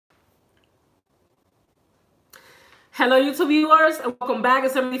Hello, YouTube viewers, and welcome back.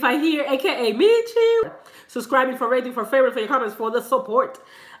 It's 75 here, aka Michi. Subscribing for rating, for favorite, for your comments, for the support.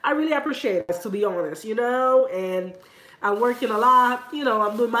 I really appreciate it, to be honest, and I'm working a lot,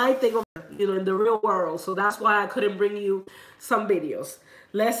 I'm doing my thing, in the real world. So that's why I couldn't bring you some videos.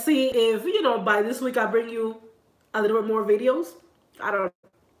 Let's see if, by this week I bring you a little bit more videos. I don't know.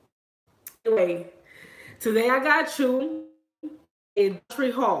 Anyway, today I got you a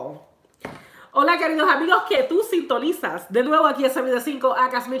tree haul. Hola queridos amigos que tú sintonizas de nuevo aquí en 75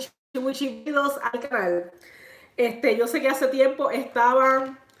 Acas bienvenidos al canal. Yo sé que hace tiempo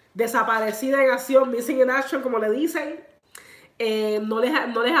estaba desaparecida en acción, missing in action como le dicen. No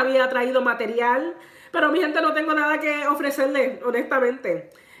les había traído material, pero mi gente, no tengo nada que ofrecerles, honestamente.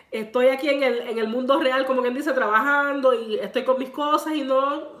 Estoy aquí en el mundo real, como quien dice, trabajando y estoy con mis cosas y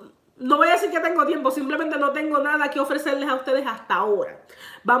no voy a decir que tengo tiempo, simplemente no tengo nada que ofrecerles a ustedes hasta ahora.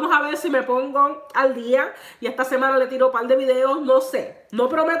 Vamos a ver si me pongo al día y esta semana le tiro un par de videos, no sé. No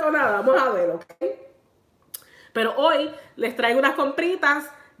prometo nada, vamos a ver, ¿ok? Pero hoy les traigo unas compritas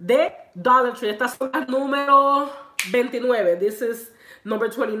de Dollar Tree. Estas son las número 29. This is number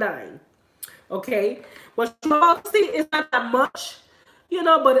 29. Okay? What you see is not that much,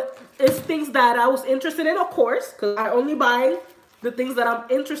 but it's things that I was interested in, of course, because I only buy the things that I'm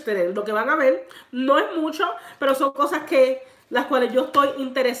interested in. Lo que van a ver no es mucho, pero son cosas que las cuales yo estoy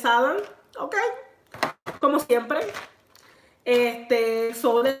interesada, ¿ok? Como siempre.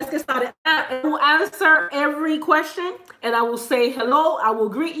 So let's get started. I will answer every question and I will say hello. I will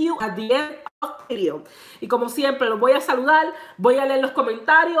greet you at the end of the video. Y como siempre, los voy a saludar. Voy a leer los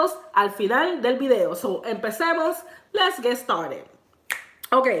comentarios al final del video. So empecemos. Let's get started.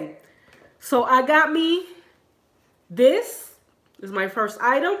 Okay. So I got me this. This is my first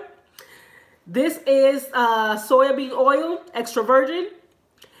item. This is soybean oil, extra virgin.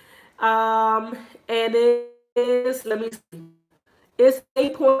 And it is, let me see, it's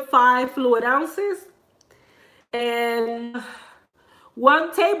 8.5 fluid ounces. And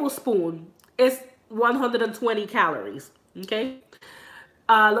 1 tablespoon is 120 calories. Okay.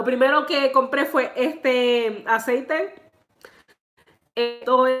 Lo primero que compré fue este aceite.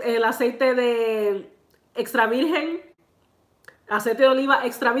 Esto es el aceite de extra virgen. Aceite de oliva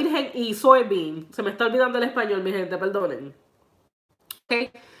extra virgen y soybean. Se me está olvidando el español, mi gente, perdonen. Okay.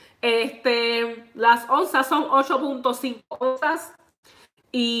 Las onzas son 8.5 onzas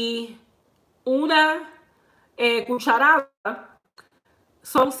y una cucharada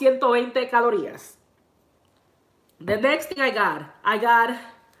son 120 calorías. The next thing I got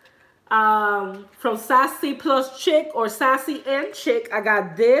from Sassy Plus Chick or Sassy and Chick, I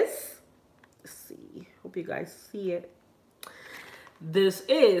got this. Let's see. Hope you guys see it. This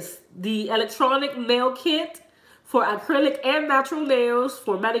is the electronic nail kit for acrylic and natural nails,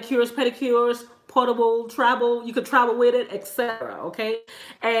 for manicures, pedicures, portable, travel. You could travel with it, etc. Okay,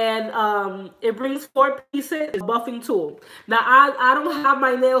 and it brings 4 pieces. It's a buffing tool. Now I don't have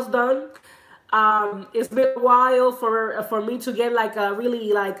my nails done. It's been a while for me to get like a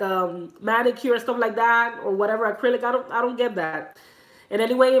really manicure stuff like that or whatever acrylic. I don't get that. And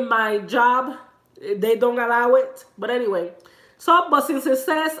anyway, in my job, they don't allow it. But anyway. So, but since it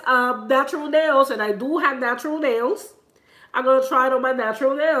says natural nails, and I do have natural nails, I'm going to try it on my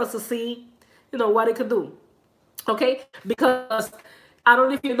natural nails to see, what it could do. Okay? Because I don't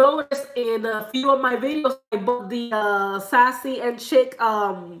know if you noticed, in a few of my videos, I bought the Sassy and Chick,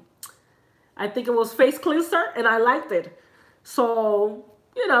 I think it was face cleanser, and I liked it. So,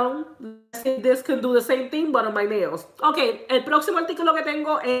 let's see if this can do the same thing, but on my nails. Okay, el próximo artículo que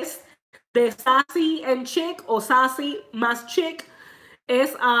tengo es de Sassy and Chick o Sassy más Chick.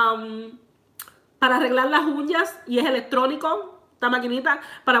 Es para arreglar las uñas y es electrónico, esta maquinita,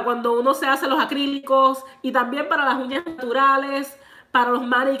 para cuando uno se hace los acrílicos y también para las uñas naturales, para los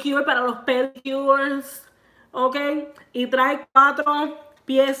manicures, para los pedicures, ok. Y trae 4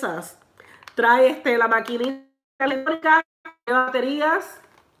 piezas. Trae la maquinita eléctrica, de baterías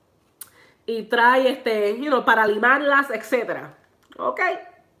y trae para limarlas, etcétera, ok.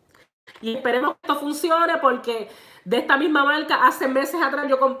 Y esperemos que esto funcione porque de esta misma marca hace meses atrás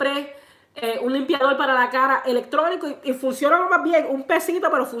yo compré un limpiador para la cara electrónico y funciona lo más bien, un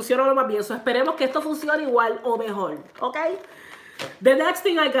pesito, pero funciona lo más bien. So, esperemos que esto funcione igual o mejor, ¿ok? The next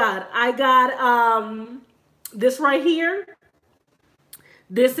thing I got this right here.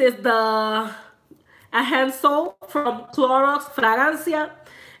 This is a hand soap from Clorox Fragancia,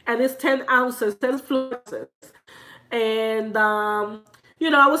 and it's 10 ounces, 10 fluids. And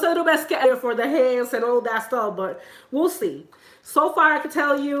I was a little bit scared for the hands and all that stuff, but we'll see. So far, I can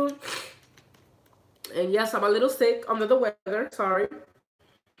tell you, and yes, I'm a little sick, under the weather, sorry.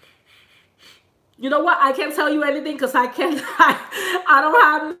 You know what? I can't tell you anything because I can't. I don't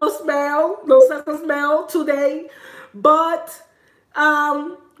have no smell, no sense of smell today. But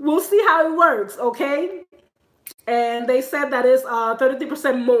we'll see how it works, okay? And they said that it's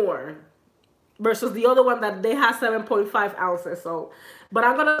 33% more versus the other one that they have 7.5 ounces. So, but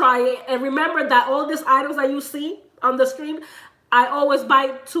I'm gonna try it. And remember that all these items that you see on the screen, I always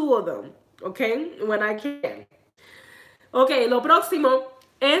buy 2 of them, okay? When I can. Ok, lo próximo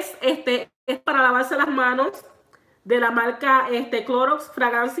es para lavarse las manos de la marca Clorox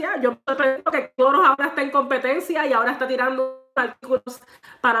Fragancia. Yo me sorprendo que Clorox ahora está en competencia y ahora está tirando artículos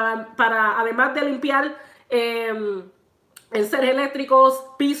para además de limpiar enseres eléctricos,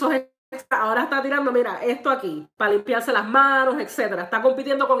 pisos, ahora está tirando, mira, esto aquí, para limpiarse las manos, etcétera. Está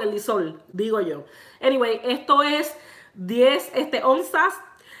compitiendo con el Lysol, digo yo. Anyway, esto es 10 onzas.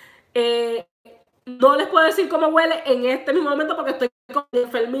 No les puedo decir cómo huele en este mismo momento porque estoy con la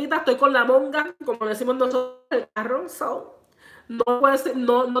enfermita, estoy con la monga, como decimos nosotros en el carro. So, no puedo decir,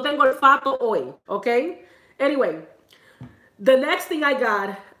 no tengo olfato hoy, ¿ok? Anyway, the next thing I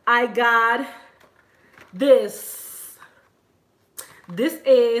got this. This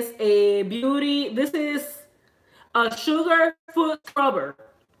is a beauty, this is a sugar foot scrubber.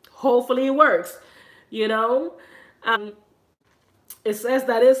 Hopefully it works, you know. It says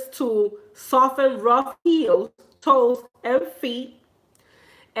that it's to soften rough heels, toes, and feet,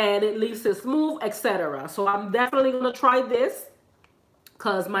 and it leaves it smooth, etc. So I'm definitely gonna try this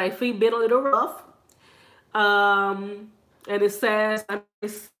because my feet been a little rough. And it says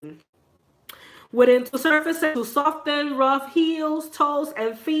within 2 surfaces to soften rough heels, toes,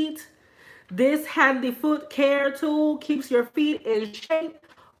 and feet. This handy foot care tool keeps your feet in shape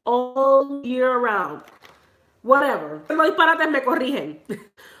all year round. Whatever. Los disparates me corrigen.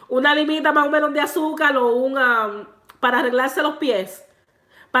 Una limita más o menos de azúcar o para arreglarse los pies.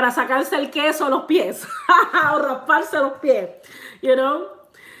 Para sacarse el queso de los pies. O rasparse los pies. You know.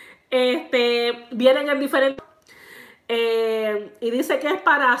 Vienen en diferentes. Y dice que es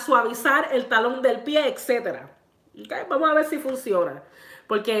para suavizar el talón del pie, etc. Okay, vamos a ver si funciona.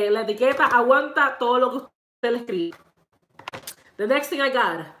 Porque la etiqueta aguanta todo lo que usted le escribe. The next thing I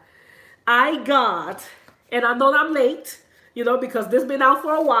got, and I know I'm late, you know, because this has been out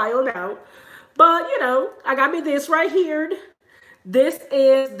for a while now. But, you know, I got me this right here. This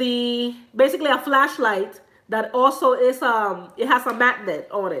is basically a flashlight that also is, it has a magnet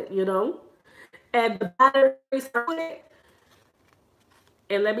on it, you know. And the batteries are on it.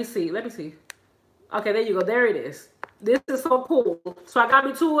 And let me see. Okay, there you go. There it is. This is so cool. So I got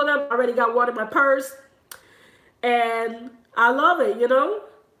me 2 of them. I already got one in my purse. And I love it, you know.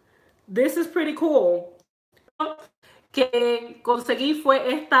 This is pretty cool. Que conseguí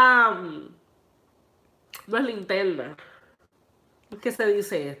fue esta, no es linterna, ¿qué se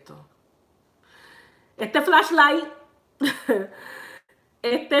dice esto? Este flashlight,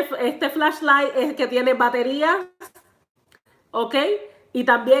 este flashlight es que tiene baterías, ¿ok? Y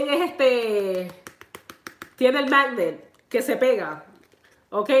también es tiene el magnet que se pega,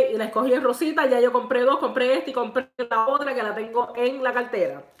 ¿ok? Y la escogí en rosita, ya yo compré 2, compré esta y compré la otra que la tengo en la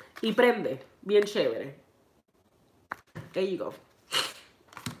cartera. Y prende, bien chévere. There you go.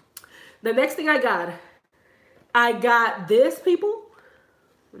 The next thing I got this, people.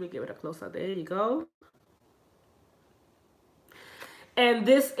 Let me give it a close up. There you go. And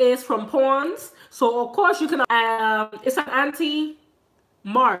this is from Pond's. So, of course, you can, it's an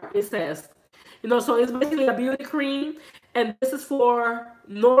anti-mark, it says. You know, so it's basically a beauty cream. And this is for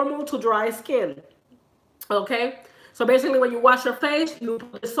normal to dry skin. Okay? So, basically, when you wash your face, you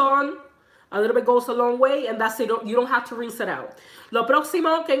put this on. A little bit goes a long way, and that's it. You don't have to rinse it out. Lo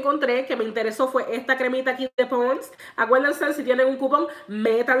próximo que encontré, que me interesó, fue esta cremita aquí de Pond's. Acuérdense, si tienen un cupón,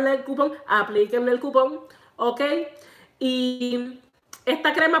 métanle el cupón, aplíquenle el cupón, ¿ok? Y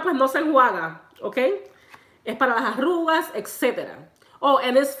esta crema, pues, no se enjuaga, ¿ok? Es para las arrugas, etc. Oh,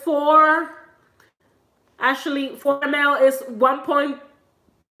 and it's actually, 4 ml is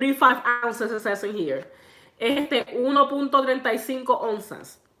 1.35 ounces, it says in here. Es 1.35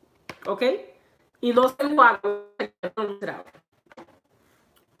 onzas. ¿Ok? Y no se enjuaga.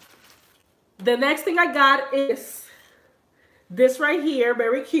 The next thing I got is this right here,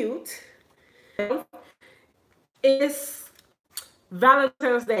 very cute. It's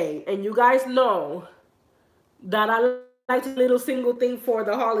Valentine's Day, and you guys know that I like a little single thing for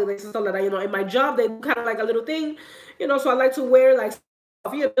the holidays and stuff like that. You know, in my job, they do kind of like a little thing, you know, so I like to wear like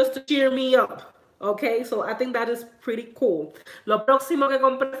stuff, you know, just to cheer me up. Okay, so I think that is pretty cool. Lo próximo que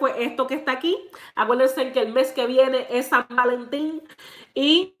compré fue esto que está aquí. Acuérdense que el mes que viene es San Valentín.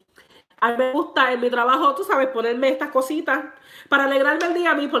 Y A mí me gusta en mi trabajo, tú sabes, ponerme estas cositas para alegrarme el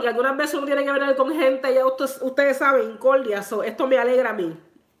día a mí, porque algunas veces uno tiene que ver con gente, ya ustedes saben, incordia, so esto me alegra a mí.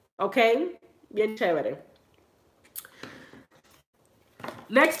 ¿Ok? Bien chévere.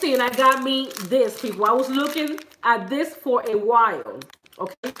 Next thing, I got me this, people. I was looking at this for a while.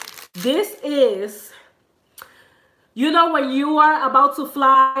 Okay? This is, you know, when you are about to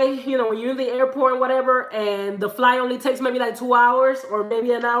fly, you know, when you're in the airport and whatever, and the flight only takes maybe like 2 hours or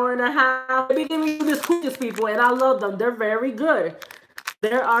maybe an hour and a half. They be giving you these cookies, people, and I love them. They're very good.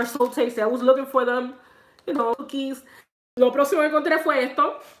 They are so tasty. I was looking for them, you know, cookies. Lo próximo que encontré fue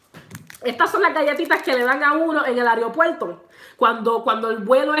esto. Estas son las galletitas que le dan a uno en el aeropuerto. Cuando el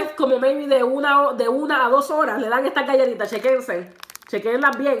vuelo es como maybe de una a 2 horas, le dan estas galletitas. Chequense.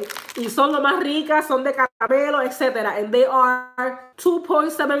 Chequenlas bien. Y son lo más ricas, son de caramelo, etc. And they are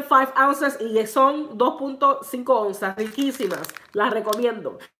 2.75 ounces y son 2.5 onzas. Riquísimas. Las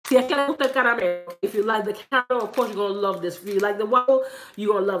recomiendo. Si es que les gusta el caramelo. If you like the caramel, of course you're going to love this. If you like the waffle,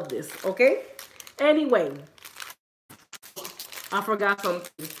 you're going to love this. Okay? Anyway. I forgot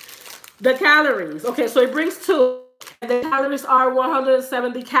something. The calories. Okay, so it brings 2. And the calories are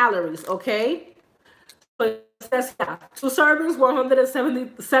 170 calories. Okay? So it says, yeah, 2 servings,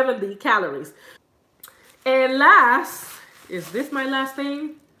 170 calories. And last, is this my last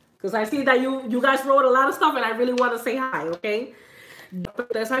thing? Because I see that you guys wrote a lot of stuff and I really want to say hi, okay?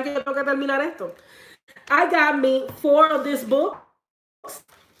 Ustedes saben que yo tengo que terminar esto. I got me 4 of these books.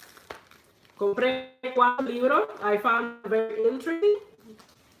 Compré 4 libros. I found it very interesting.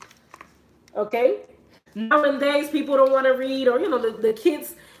 Okay? Nowadays, people don't want to read, or, you know, the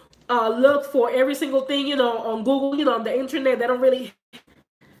kids look for every single thing, you know, on Google, you know, on the internet. They don't really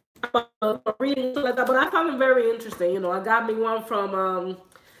read like that, but I found it very interesting. You know, I got me one from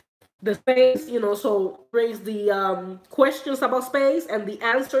the space, you know, so brings the questions about space and the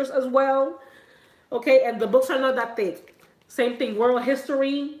answers as well. Okay, and the books are not that thick. Same thing, world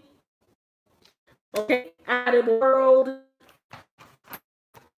history. Okay, animal world,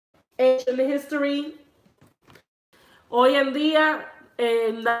 ancient history. Hoy en día,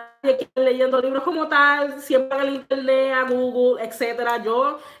 nadie quiere leyendo libros como tal, siempre en el internet, a Google, etc.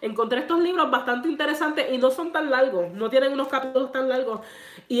 Yo encontré estos libros bastante interesantes y no son tan largos, no tienen unos capítulos tan largos.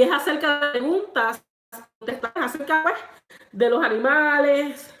 Y es acerca de preguntas, acerca pues, de los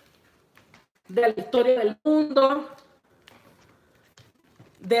animales, de la historia del mundo,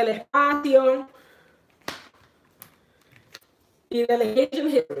 del espacio y del Asian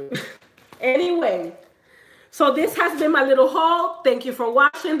history. Anyway. So this has been my little haul. Thank you for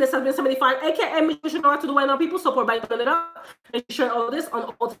watching. This has been 75, aka make sure you know how to do it on people. Support by putting it up. And share all this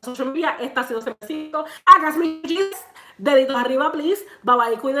on all social media. Esta ha sido 75. Hagas mi deditos arriba, please. Bye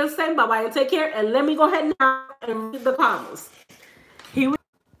bye, cuídense. Bye bye and take care. And let me go ahead now and read the comments. Here we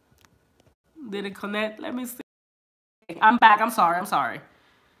did it connect? Let me see. I'm back. I'm sorry.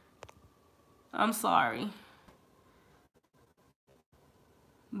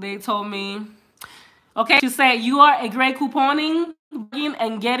 They told me. Okay, she said, you are a great couponing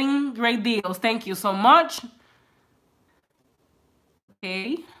and getting great deals. Thank you so much.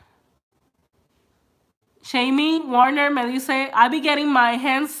 Okay. Shamie Warner me dice, I be getting my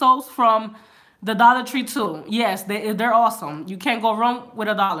hand soaps from the Dollar Tree too. Yes, they're awesome. You can't go wrong with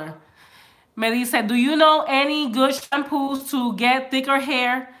 $1. Me dice, do you know any good shampoos to get thicker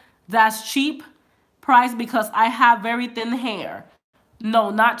hair that's cheap price because I have very thin hair? No,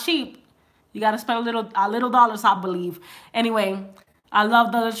 not cheap. You gotta spend a little dollars, I believe. Anyway, I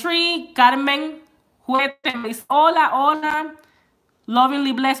love Dollar Tree. Carmen Huete me dice, hola.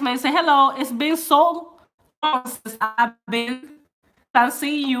 Lovingly blessed me dice, hello. It's been so long since I've been and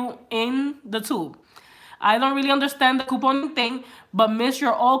see you in the tube. I don't really understand the couponing thing, but miss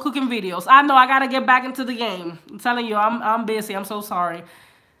your old cooking videos. I know I gotta get back into the game. I'm telling you, I'm busy. I'm so sorry.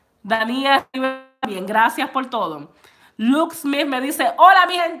 Dania, bien, gracias por todo. Luke Smith me dice, hola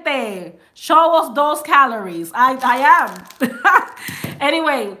mi gente, show us those calories. I am.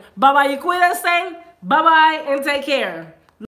 Anyway, bye bye y cuídense. Bye bye and take care.